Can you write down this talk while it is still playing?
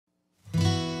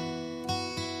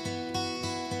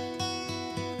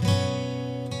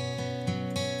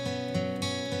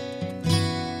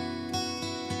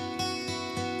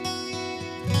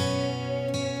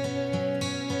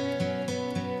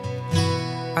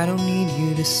I don't need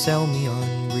you to sell me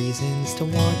on reasons to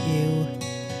want you.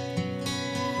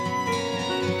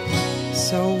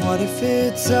 So what if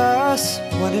it's us?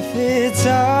 What if it's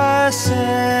us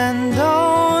and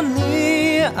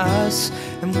only us?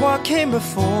 And what came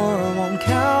before won't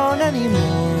count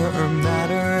anymore or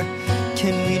matter.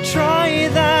 Can we try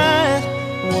that?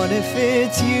 What if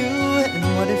it's you? And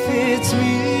what if it's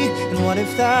me? And what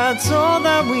if that's all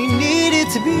that we need it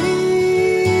to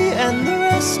be? And the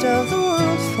rest of the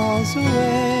world falls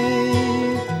away.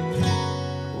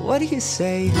 What do you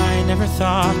say? I never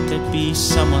thought there'd be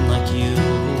someone like you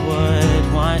who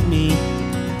would want me.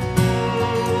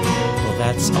 Well,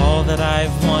 that's all that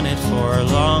I've wanted for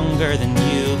longer than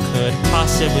you could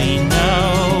possibly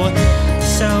know.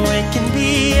 So it can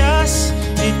be us,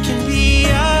 it can be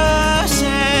us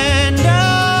and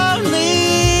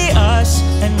only us.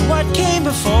 And what came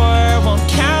before won't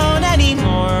count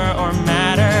anymore or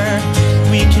matter.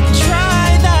 We can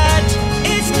try that,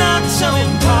 it's not so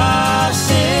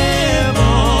impossible.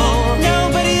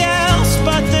 Nobody else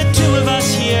but the two of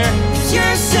us here. 'Cause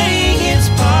you're saying it's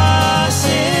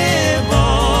possible.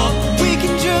 We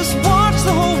can just watch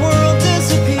the whole world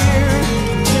disappear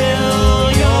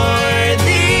till you're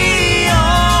the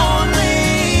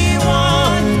only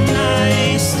one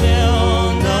I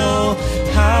still know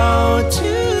how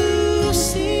to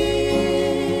see.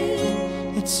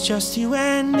 It's just you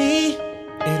and me.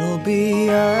 It'll be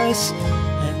us,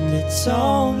 And it's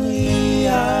only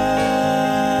us.